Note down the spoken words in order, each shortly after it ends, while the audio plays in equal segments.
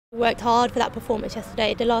Worked hard for that performance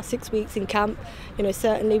yesterday. The last 6 weeks in camp,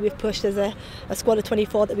 certainly we've pushed as a squad of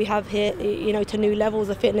 24 that we have here, to new levels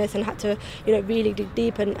of fitness and had to, really dig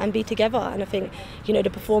deep and be together. And I think, the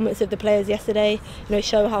performance of the players yesterday,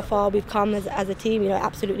 show how far we've come as a team.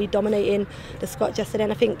 Absolutely dominating the Scots yesterday.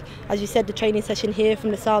 And I think, as you said, the training session here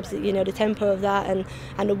from the subs, the tempo of that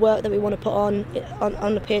and the work that we want to put on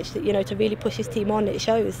the pitch, to really push this team on, it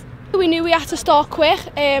shows. We knew we had to start quick,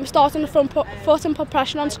 start on the front foot and put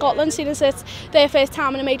pressure on Scotland, seeing as it's their first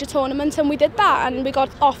time in a major tournament, and we did that, and we got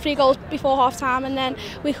off 3 goals before half time, and then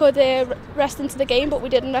we could rest into the game, but we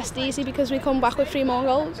didn't rest easy because we come back with 3 more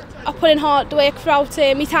goals. I put in hard work throughout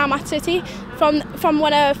my time at City. From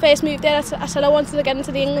when I first moved there, I said I wanted to get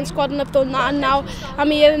into the England squad, and I've done that, and now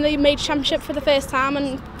I'm here in the major championship for the first time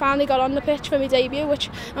and finally got on the pitch for my debut, which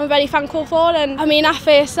I'm very thankful for. And I mean, at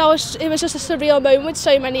first it was just a surreal moment with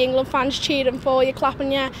so many England fans cheering for you,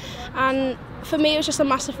 clapping you, and for me it was just a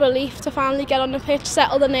massive relief to finally get on the pitch,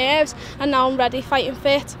 settle the nerves, and now I'm ready, fighting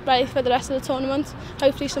fit, ready for the rest of the tournament.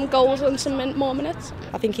 Hopefully some goals and some more minutes.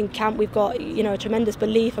 I think in camp we've got a tremendous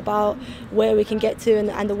belief about where we can get to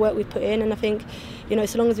and the work we've put in, and I think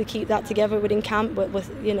so long as we keep that together within camp,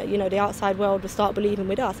 the outside world will start believing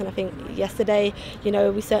with us. And I think yesterday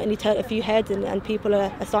we certainly turned a few heads and people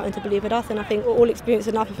are starting to believe with us, and I think all experience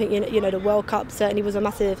enough. I think the World Cup certainly was a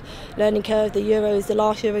massive learning curve. The Euros, the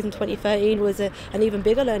last Euros in 2013 was an even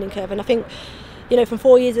bigger learning curve, and I think from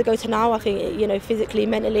 4 years ago to now, I think physically,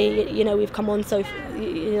 mentally, we've come on so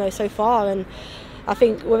far, and I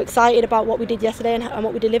think we're excited about what we did yesterday and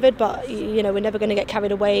what we delivered, but we're never going to get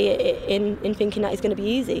carried away in thinking that it's going to be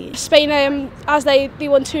easy. Spain, as they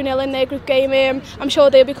won 2-0 in their group game, I'm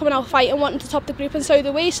sure they'll be coming out fighting, wanting to top the group, and so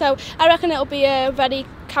do we. So I reckon it'll be a very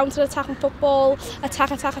counter-attacking football,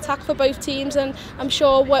 attack for both teams, and I'm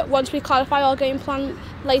sure once we clarify our game plan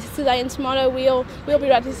later today and tomorrow, we'll be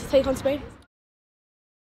ready to take on Spain.